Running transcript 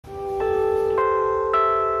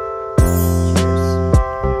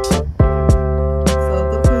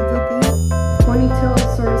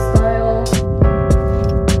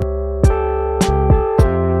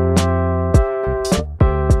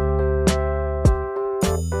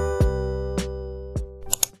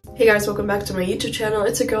Hey guys, welcome back to my YouTube channel.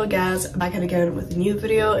 It's your girl Gaz, back at again with a new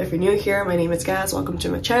video. If you're new here, my name is Gaz. Welcome to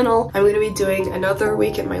my channel. I'm going to be doing another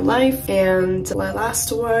week in my life, and the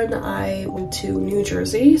last one I went to New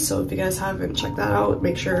Jersey. So if you guys haven't checked that out,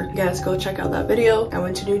 make sure you guys go check out that video. I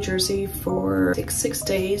went to New Jersey for six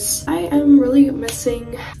days. I am really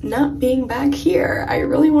missing not being back here. I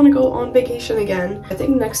really want to go on vacation again. I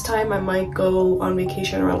think next time I might go on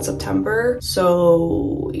vacation around September.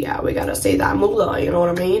 So yeah, we gotta say that moolah, you know what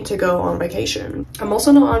I mean, to go on vacation. I'm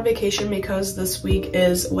also not on vacation because this week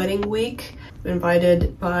is wedding week. I'm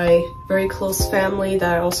invited by very close family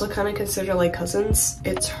that I also kind of consider like cousins.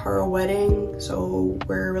 It's her wedding, so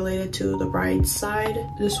we're related to the bride's side.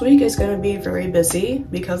 This week is going to be very busy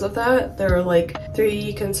because of that. There are like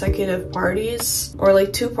 3 consecutive parties, or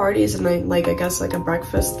like 2 parties and then like I guess like a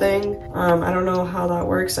breakfast thing. I don't know how that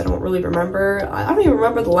works. I don't really remember. I don't even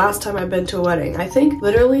remember the last time I've been to a wedding. I think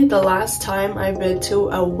literally the last time I've been to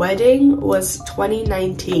a wedding was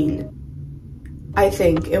 2019. I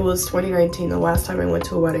think it was 2019 the last time I went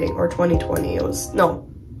to a wedding, or 2020. It was, no,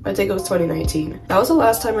 I think it was 2019. That was the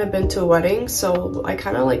last time I've been to a wedding, so I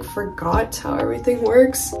kind of like forgot how everything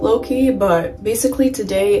works low-key. But basically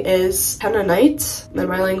today is henna night. In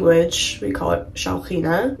my language we call it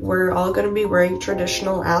Shaukhina. We're all going to be wearing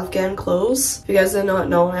traditional Afghan clothes. If you guys did not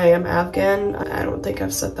know, I am Afghan. I don't think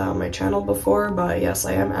I've said that on my channel before, but yes,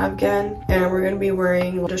 I am Afghan, and we're going to be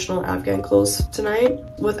wearing traditional Afghan clothes tonight.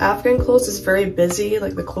 With Afghan clothes, it's very busy.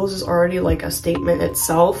 Like the clothes is already like a statement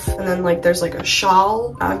itself, and then like there's like a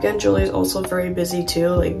shawl. Afghan jewelry is also very busy too,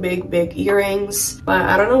 like big earrings, but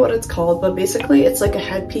I don't know what it's called, but basically it's like a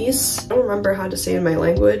headpiece. I don't remember how to say it in my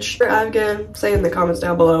language. For Afghan, say in the comments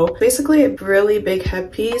down below. Basically a really big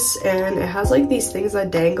headpiece, and it has like these things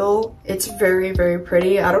that dangle. It's very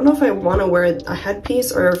pretty. I don't know if I want to wear a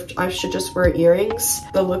headpiece or if I should just wear earrings.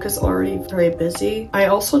 The look is already very busy. I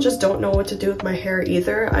also just don't know what to do with my hair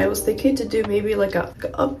either. I was thinking to do maybe like a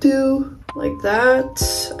updo like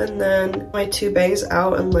that, and then my 2 bangs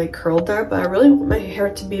out and like curled there, but I really want my hair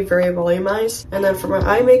to be very volumized. And then for my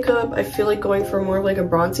eye makeup, I feel like going for more of like a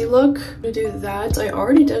bronzy look. I'm gonna do that. I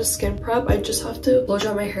already did a skin prep. I just have to blow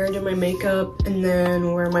dry my hair, do my makeup, and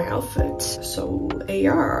then wear my outfit. So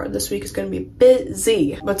AR, this week is gonna be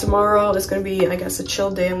busy, but tomorrow is gonna be, I guess, a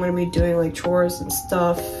chill day. I'm gonna be doing like chores and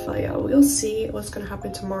stuff, but yeah, we'll see what's gonna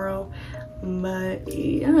happen tomorrow. But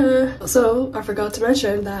yeah, so I forgot to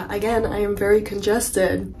mention that again, I am very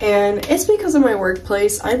congested, and it's because of my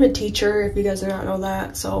workplace. I'm a teacher, if you guys do not know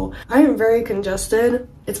that, so I am very congested.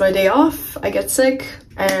 It's my day off, I get sick,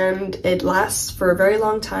 and it lasts for a very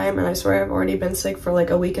long time, and I swear I've already been sick for like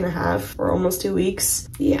a week and a half or almost 2 weeks.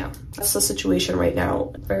 Yeah, that's the situation right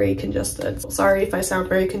now. Very congested. Sorry if I sound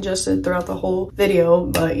very congested throughout the whole video,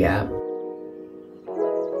 but yeah.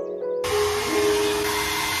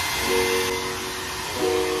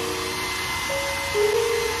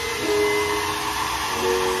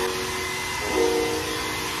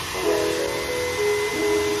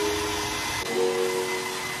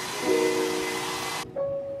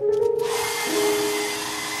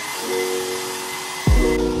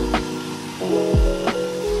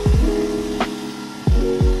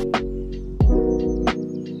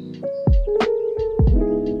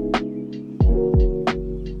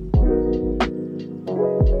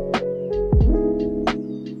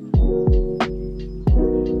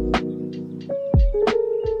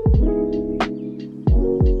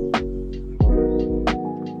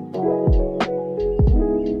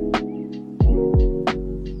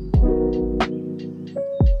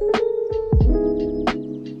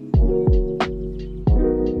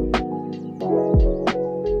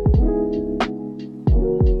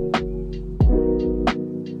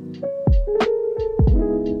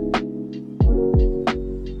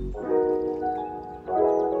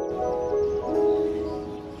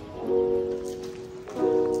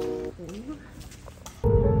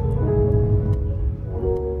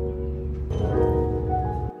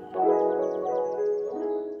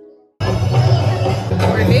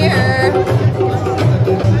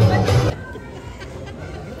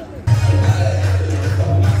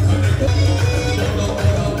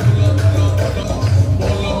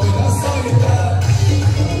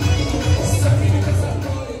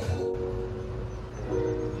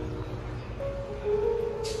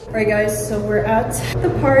 Alright guys, so we're at the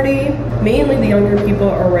party. Mainly the younger people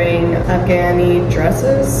are wearing Afghani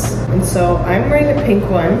dresses, and so I'm wearing a pink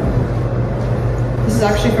one. This is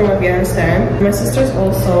actually from Afghanistan. My sister's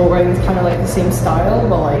also wearing kind of like the same style,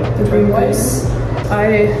 but like the reverse.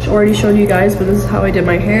 I already showed you guys, but this is how I did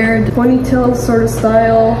my hair. Ponytail sort of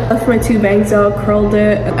style. Left my two bangs out, curled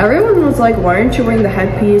it. Everyone was like, why aren't you wearing the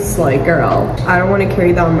headpiece? Like, girl, I don't want to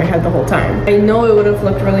carry that on my head the whole time. I know it would have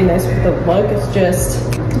looked really nice with the look. It's just,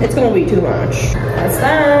 it's gonna be too much. That's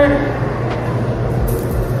that.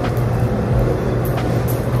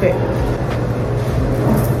 Okay.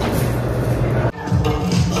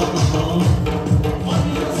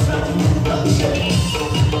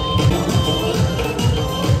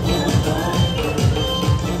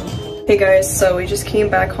 Hey guys, so we just came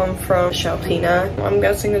back home from Shaukhina. I'm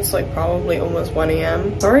guessing it's like probably almost 1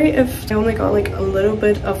 a.m. Sorry if I only got like a little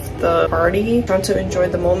bit of the party. Trying to enjoy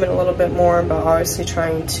the moment a little bit more, but obviously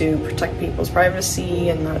trying to protect people's privacy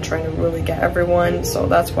and not trying to really get everyone. So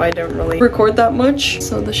that's why I didn't really record that much.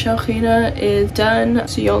 So the Shaukhina is done.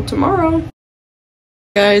 See y'all tomorrow.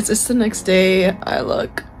 Guys, it's the next day.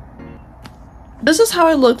 This is how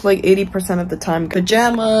I look like 80% of the time.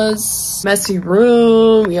 Pajamas, messy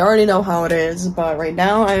room, you already know how it is. But right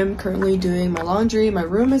now I am currently doing my laundry. My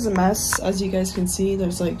room is a mess. As you guys can see,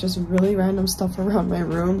 there's like just really random stuff around my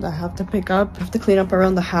room that I have to pick up. I have to clean up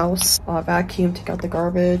around the house. Vacuum, take out the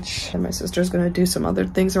garbage. And my sister's gonna do some other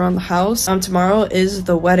things around the house. Tomorrow is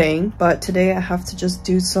the wedding, but today I have to just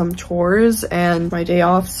do some chores and my day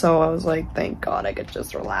off. So I was like, thank God I could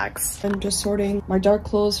just relax. I'm just sorting my dark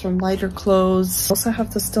clothes from lighter clothes. Also have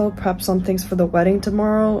to still prep some things for the wedding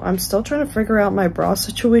tomorrow. I'm still trying to figure out my bra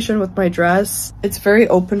situation with my dress. It's very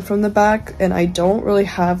open from the back and I don't really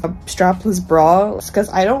have a strapless bra because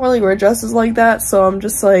I don't really wear dresses like that. So I'm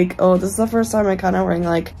just like, oh, this is the first time I'm kind of wearing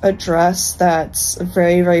like a dress that's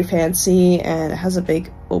very, very fancy and it has a big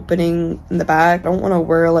opening in the back. I don't want to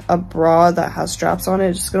wear like a bra that has straps on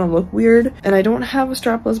it. It's just gonna look weird. And I don't have a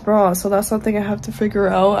strapless bra, so that's something I have to figure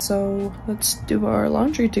out. So let's do our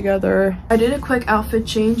laundry together. I did a quick outfit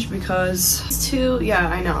change because these two, yeah,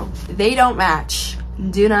 I know. They don't match.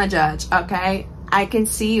 Do not judge, okay? I can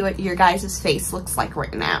see what your guys' face looks like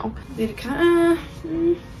right now. They kind of,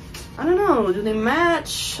 I don't know. Do they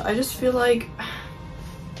match? I just feel like...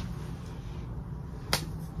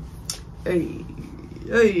 Hey.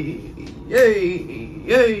 It's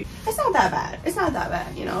not that bad. It's not that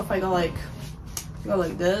bad, you know. If I go like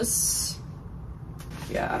this,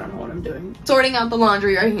 yeah, I don't know what I'm doing. Sorting out the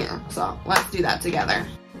laundry right here, so let's do that together.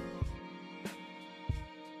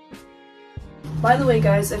 By the way,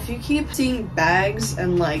 guys, if you keep seeing bags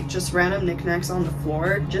and like just random knickknacks on the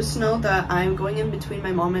floor, just know that I'm going in between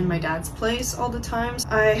my mom and my dad's place all the time.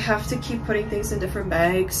 I have to keep putting things in different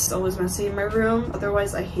bags. It's always messy in my room.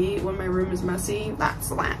 Otherwise, I hate when my room is messy. That's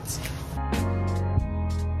that.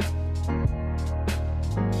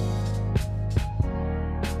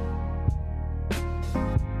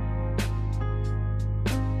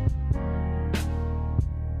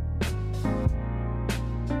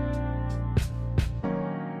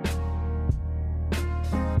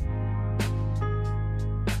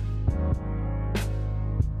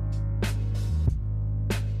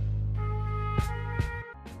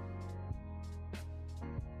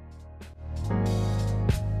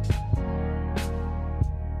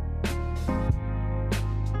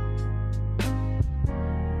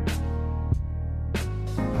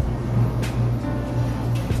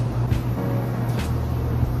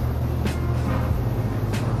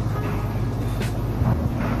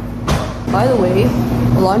 By the way,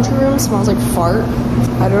 the laundry room smells like fart.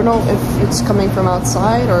 I don't know if it's coming from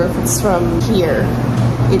outside or if it's from here.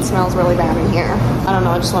 It smells really bad in here. I don't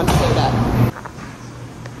know, I just wanted to say that.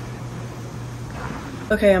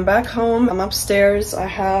 Okay, I'm back home. I'm upstairs. I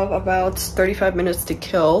have about 35 minutes to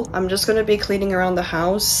kill. I'm just gonna be cleaning around the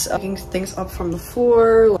house, picking things up from the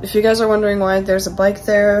floor. If you guys are wondering why there's a bike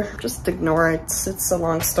there, just ignore it. It's a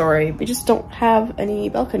long story. We just don't have any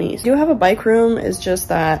balconies. We do have a bike room, it's just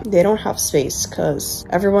that they don't have space because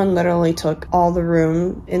everyone literally took all the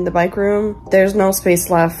room in the bike room. There's no space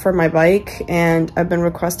left for my bike and I've been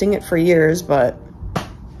requesting it for years, but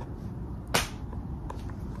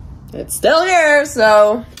it's still here,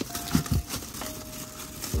 so.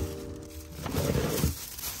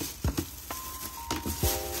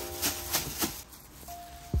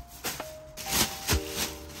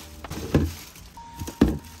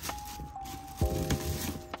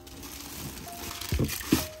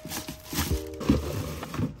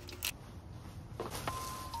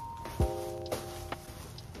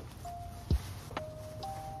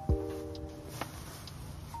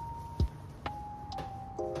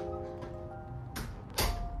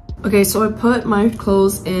 Okay, so I put my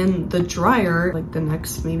clothes in the dryer, like the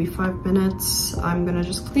next maybe 5 minutes. I'm gonna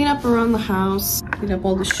just clean up around the house, clean up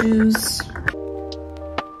all the shoes.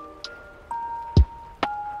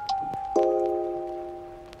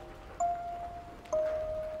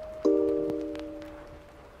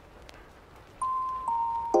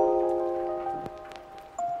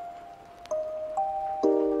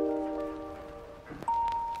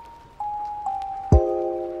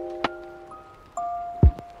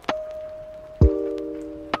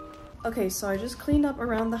 Okay, so I just cleaned up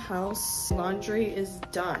around the house. Laundry is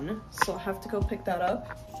done, so I'll have to go pick that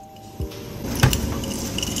up.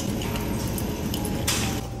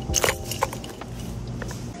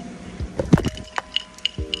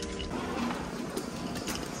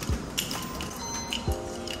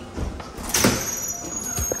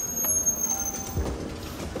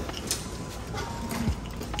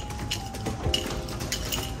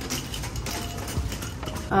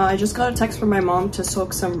 I just got a text from my mom to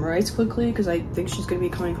soak some rice quickly because I think she's gonna be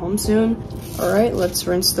coming home soon. All right, let's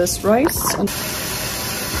rinse this rice.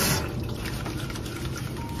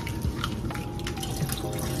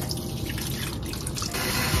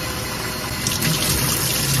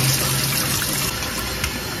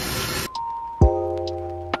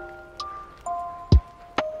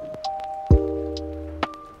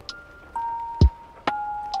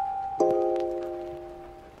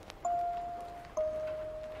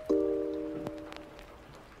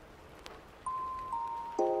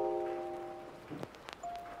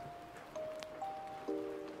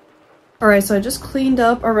 Alright, so I just cleaned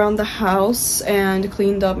up around the house and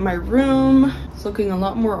cleaned up my room. It's looking a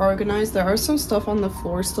lot more organized. There are some stuff on the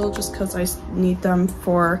floor still just because I need them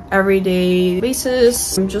for everyday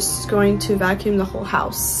basis. I'm just going to vacuum the whole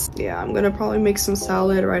house. Yeah, I'm gonna probably make some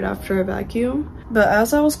salad right after I vacuum. But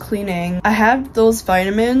as I was cleaning, I had those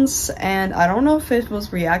vitamins and I don't know if it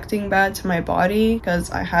was reacting bad to my body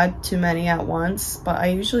because I had too many at once, but I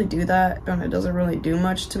usually do that and it doesn't really do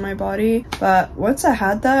much to my body. But once I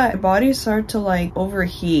had that, my body started to like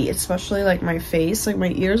overheat, especially like my face. Like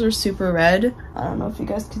my ears are super red. I don't know if you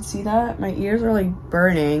guys can see that. My ears are like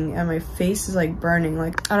burning and my face is like burning.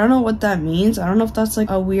 Like I don't know what that means. I don't know if that's like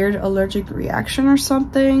a weird allergic reaction or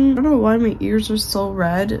something. I don't know why my ears are so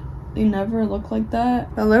red. They never look like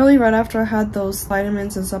that. But literally right after I had those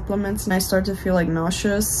vitamins and supplements and I started to feel like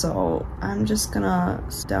nauseous, so I'm just gonna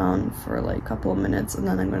sit down for like a couple of minutes and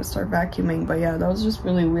then I'm gonna start vacuuming. But yeah, that was just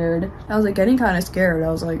really weird. I was like getting kind of scared.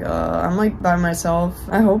 I was like, I'm like by myself.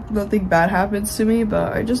 I hope nothing bad happens to me,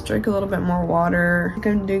 but I just drank a little bit more water. I think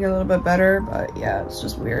I'm doing a little bit better, but yeah, it's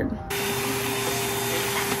just weird.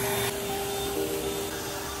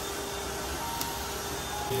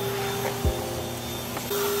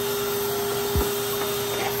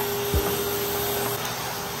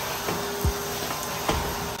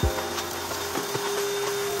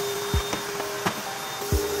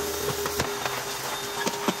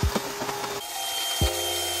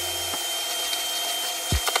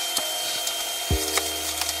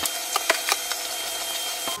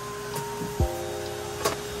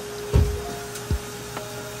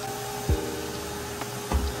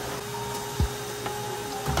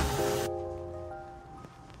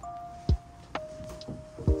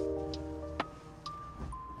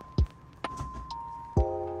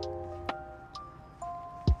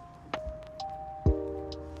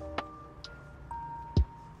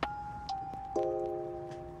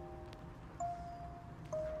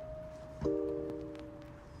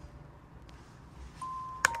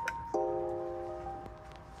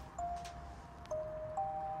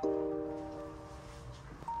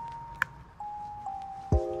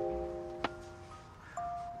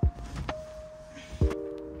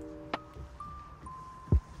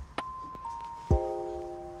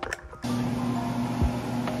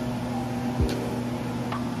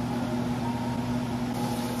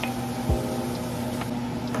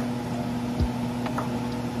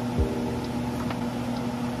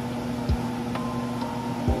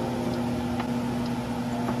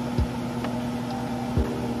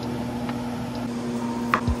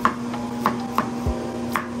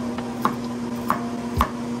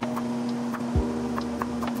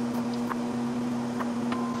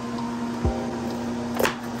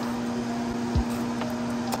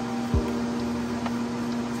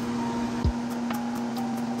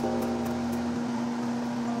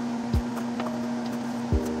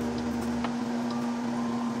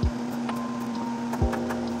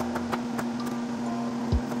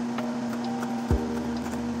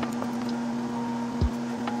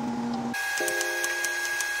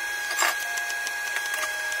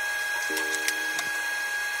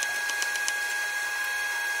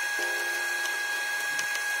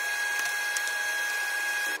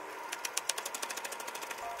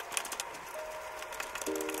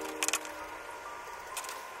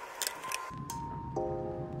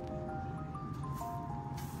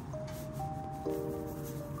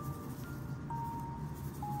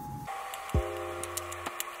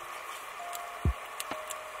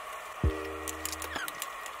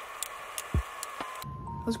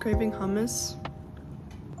 I was craving hummus.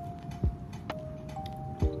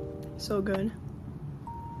 So good.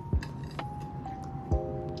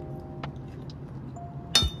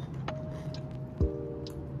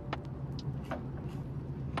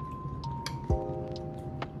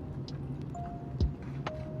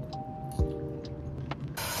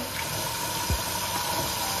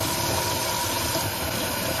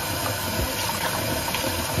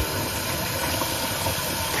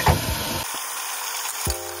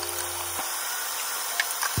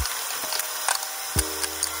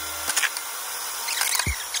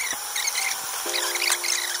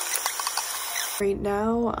 Right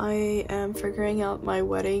now I am figuring out my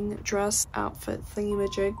wedding dress outfit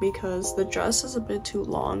thingy-majig because the dress is a bit too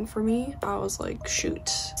long for me. I was like, shoot,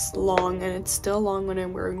 it's long and it's still long when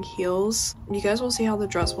I'm wearing heels. You guys will see how the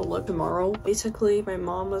dress will look tomorrow. Basically, my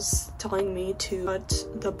mom was telling me to cut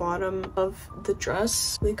the bottom of the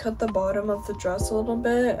dress. We cut the bottom of the dress a little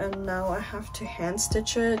bit and now I have to hand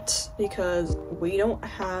stitch it because we don't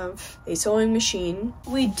have a sewing machine.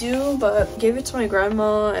 We do, but gave it to my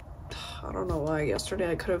grandma. I don't know why. Yesterday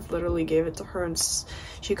I could have literally gave it to her and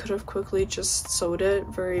she could have quickly just sewed it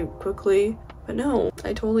very quickly, but no,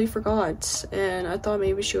 I totally forgot. And I thought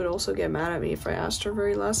maybe she would also get mad at me if I asked her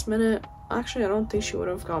very last minute. Actually, I don't think she would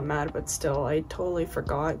have got mad, but still, I totally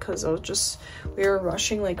forgot because we were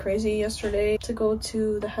rushing like crazy yesterday to go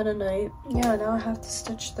to the henna night. Yeah, now I have to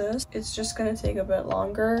stitch this. It's just gonna take a bit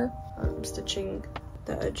longer. I'm stitching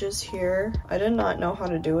the edges here. I did not know how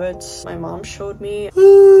to do it. My mom showed me.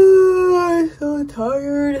 I'm so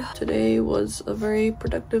tired. Today was a very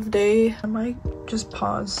productive day. I might just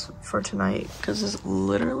pause for tonight because it's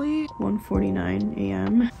literally 1:49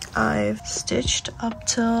 a.m. I've stitched up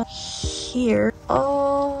to here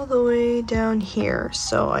all the way down here,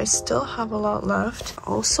 so I still have a lot left. I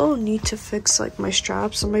also need to fix like my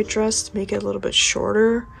straps on my dress to make it a little bit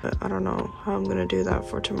shorter, but I don't know how I'm gonna do that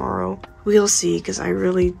for tomorrow. We'll see, because I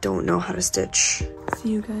really don't know how to stitch. See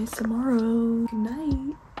you guys tomorrow. Good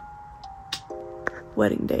night.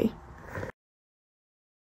 Wedding day.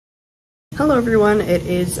 Hello everyone, it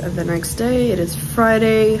is the next day. It is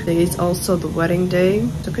Friday. Today is also the wedding day.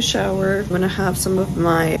 Took a shower. I'm gonna have some of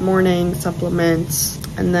my morning supplements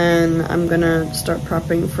and then I'm gonna start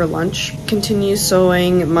prepping for lunch. Continue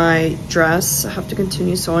sewing my dress. I have to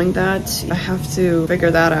continue sewing that. I have to figure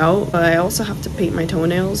that out, but I also have to paint my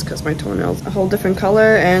toenails because my toenails are a whole different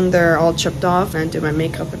color and they're all chipped off, and do my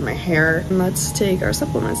makeup and my hair. And let's take our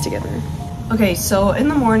supplements together. Okay, so in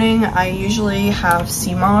the morning, I usually have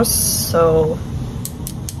sea moss, so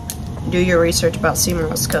do your research about sea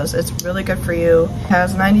moss because it's really good for you. It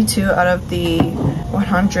has 92 out of the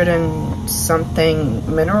 100 and something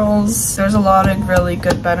minerals. There's a lot of really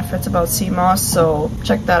good benefits about sea moss, so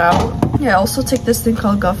check that out. Yeah, I also take this thing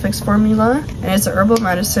called Gut Fix Formula, and it's a herbal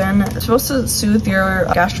medicine. It's supposed to soothe your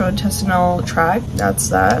gastrointestinal tract. That's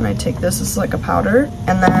that, and I take this as like a powder.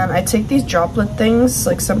 And then I take these droplet things,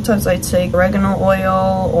 like sometimes I take oregano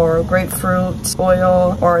oil or grapefruit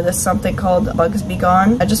oil, or there's something called Bugs Be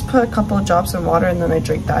Gone. I just put a couple of drops in water and then I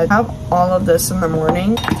drink that. I have all of this in the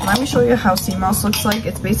morning. Let me show you how sea moss looks like.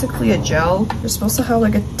 It's basically a gel. You're supposed to have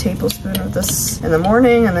like a tablespoon of this in the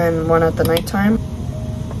morning and then one at the nighttime.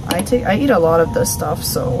 I eat a lot of this stuff,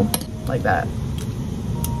 so like that.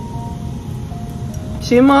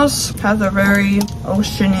 Sea moss has a very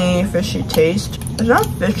oceany, fishy taste. It's not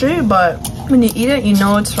fishy, but when you eat it, you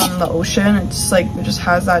know it's from the ocean. It's like, it just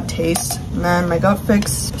has that taste. And then my Gut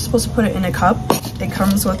Fix, I'm supposed to put it in a cup. It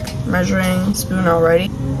comes with measuring spoon already.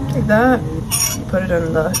 Like that. You put it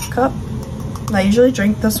in the cup. And I usually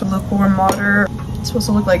drink this with lukewarm water. It's supposed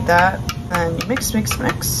to look like that. And you mix, mix,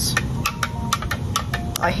 mix.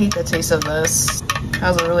 I hate the taste of this. It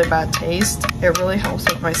has a really bad taste. It really helps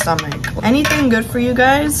with my stomach. Anything good for you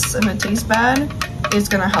guys and it tastes bad is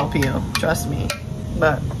gonna help you, trust me.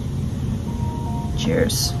 But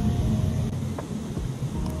cheers.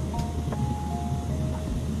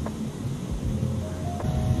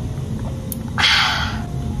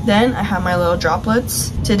 Then I have my little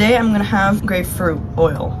droplets. Today I'm gonna have grapefruit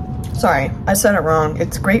oil. Sorry, I said it wrong.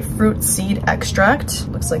 It's grapefruit seed extract.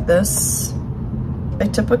 Looks like this. I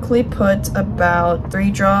typically put about 3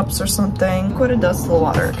 drops or something. Look what it does to the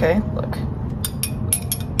water, okay? Look.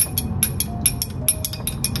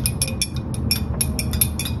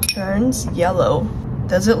 Turns yellow.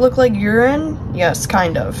 Does it look like urine? Yes,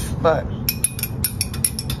 kind of, but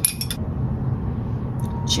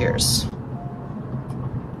cheers.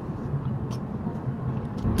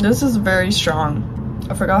 This is very strong.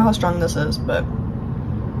 I forgot how strong this is, but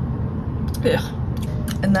yeah.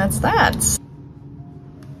 And that's that.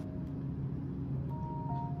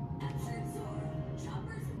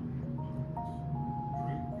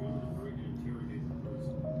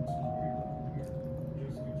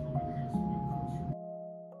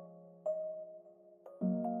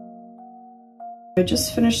 I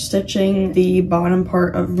just finished stitching the bottom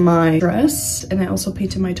part of my dress, and I also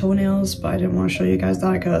painted my toenails, but I didn't want to show you guys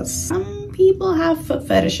that because some people have foot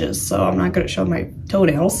fetishes, so I'm not going to show my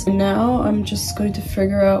toenails. And now I'm just going to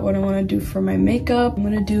figure out what I want to do for my makeup. I'm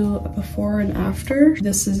going to do a before and after.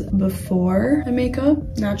 This is before my makeup,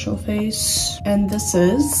 natural face, and this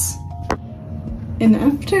is and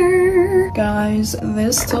after. Guys,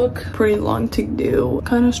 this took pretty long to do.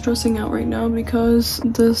 Kind of stressing out right now because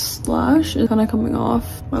this lash is kind of coming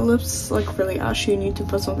off. My lips like really ashy. I need to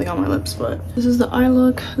put something on my lips, but this is the eye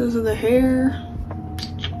look. This is the hair.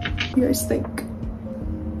 What do you guys think?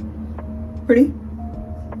 Pretty?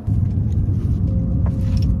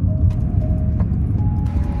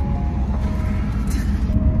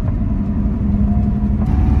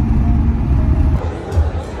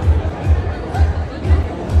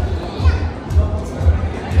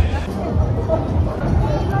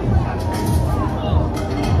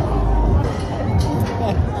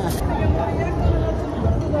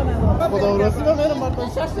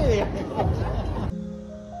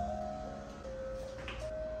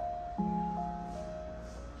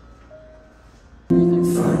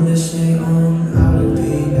 From this day on, I will be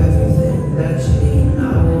everything that you need.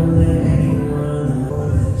 I won't let anyone know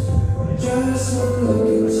this. Just one look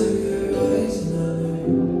into your eyes now.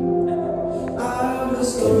 I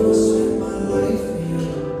was gonna spend my life with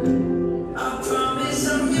you. I promise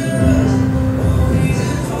I'm yours, always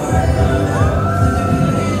and forever.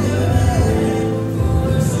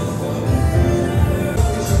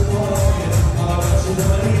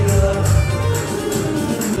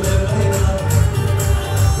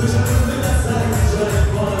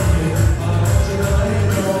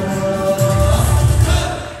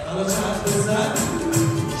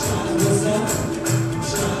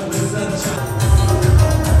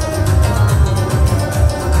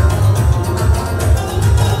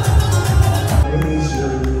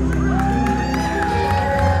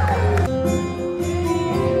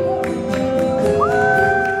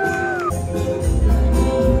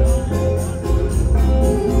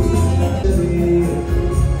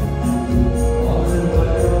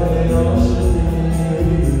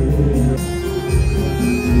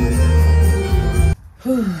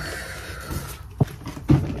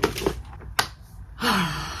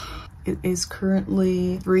 It is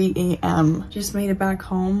currently 3 a.m. Just made it back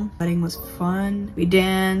home. Wedding was fun. We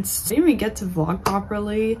danced. Didn't even get to vlog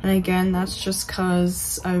properly. And again, that's just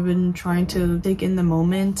cause I've been trying to take in the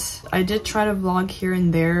moment. I did try to vlog here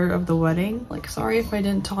and there of the wedding. Like, sorry if I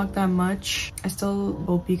didn't talk that much. I still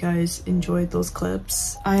hope you guys enjoyed those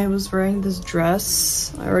clips. I was wearing this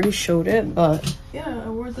dress. I already showed it, but yeah, I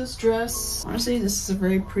wore this dress. Honestly, this is a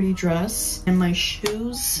very pretty dress. And my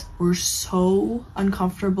shoes were so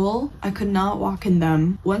uncomfortable. I could not walk in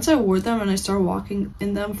them. Once I wore them and I started walking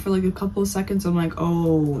in them for like a couple of seconds, I'm like,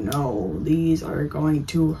 oh no, these are going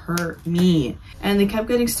to hurt me. And they kept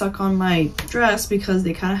getting stuck on my dress because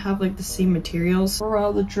they kind of have like the same materials.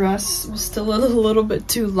 Overall, the dress was still a little bit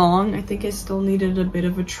too long. I think it still needed a bit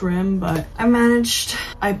of a trim, but I managed.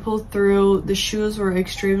 I pulled through. The shoes were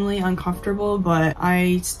extremely uncomfortable, but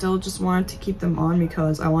I still just wanted to keep them on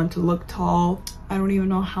because I wanted to look tall. I don't even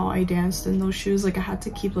know how I danced in those shoes. Like, I had to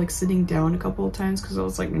keep like sitting down a couple of times because I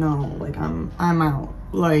was like, no, like I'm out.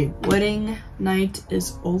 Like, wedding night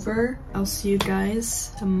is over. I'll see you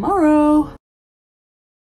guys tomorrow.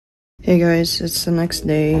 Hey guys, it's the next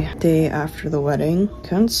day after the wedding.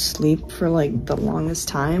 Couldn't sleep for like the longest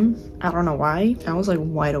time. I don't know why. I was like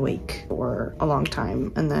wide awake for a long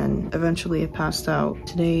time and then eventually I passed out.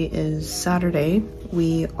 Today is Saturday.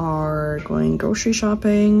 We are going grocery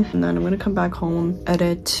shopping and then I'm gonna come back home,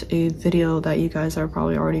 edit a video that you guys are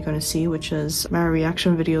probably already gonna see, which is my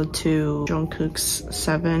reaction video to Jungkook's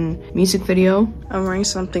 7 music video. I'm wearing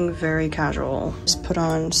something very casual. Just put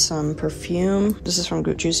on some perfume. This is from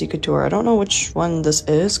Juicy Couture. I don't know which one this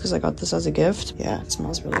is because I got this as a gift. Yeah, it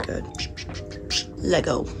smells really good.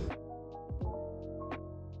 Lego.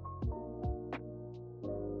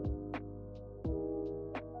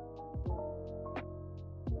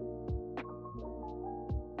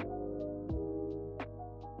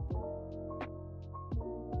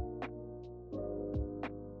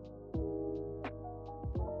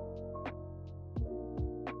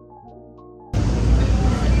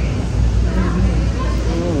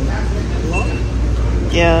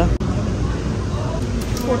 Yeah.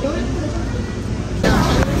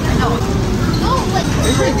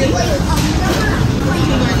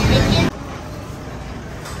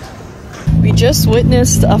 We just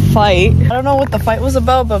witnessed a fight. I don't know what the fight was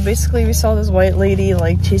about, but basically we saw this white lady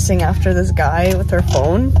like chasing after this guy with her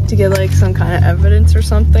phone to get like some kind of evidence or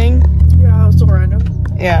something. Yeah, it was so random.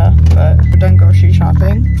 Yeah, but we're done grocery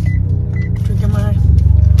shopping. Drinking my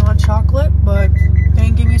hot chocolate, but they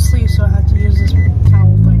didn't give me sleeve, so I had to use this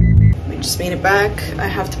towel thing. We just made it back. I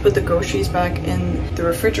have to put the groceries back in the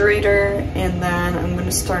refrigerator, and then I'm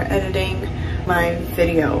gonna start editing my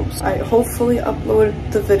videos. I hopefully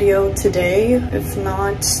upload the video today. If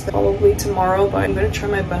not, probably tomorrow, but I'm gonna try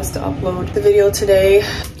my best to upload the video today.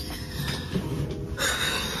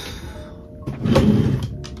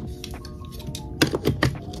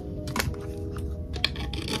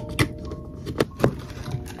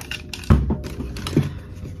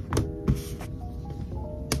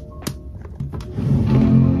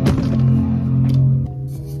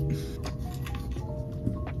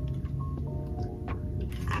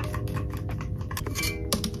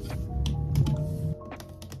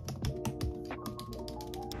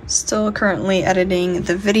 Still currently editing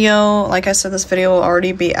the video. Like I said, this video will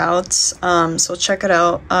already be out, so check it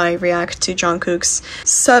out. I react to Jungkook's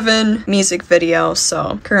 7 music video,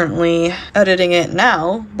 so currently editing it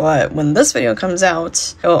now, but when this video comes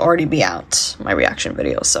out, it will already be out, my reaction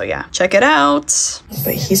video. So yeah, check it out.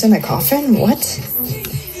 But he's in a coffin? What?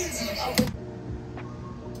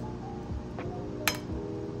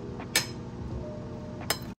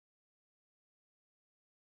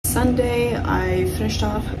 Sunday, I finished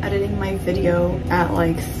off editing my video at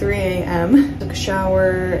like 3 a.m. Took a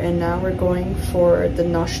shower, and now we're going for the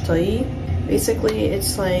nashtai. Basically,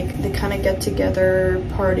 it's like the kind of get-together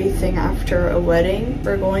party thing after a wedding.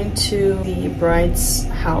 We're going to the bride's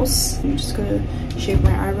house. I'm just gonna shape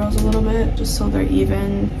my eyebrows a little bit just so they're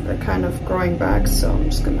even. They're kind of growing back, so I'm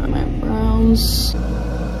just gonna my brows.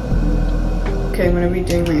 Okay, I'm gonna be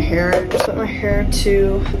doing my hair. Just put my hair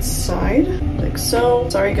to the side, like so.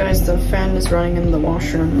 Sorry guys, the fan is running in the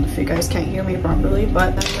washroom if you guys can't hear me properly,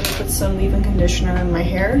 but I'm gonna put some leave-in conditioner in my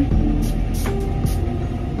hair.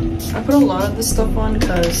 I put a lot of this stuff on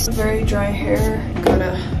because it's very dry hair.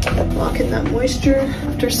 Gotta lock in that moisture.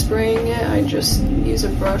 After spraying it, I just use a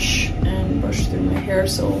brush and brush through my hair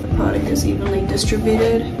so the product is evenly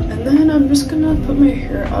distributed. And then I'm just gonna put my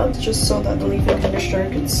hair up just so that the leave-in conditioner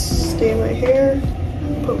can stay in my hair.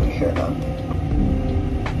 Put my hair up.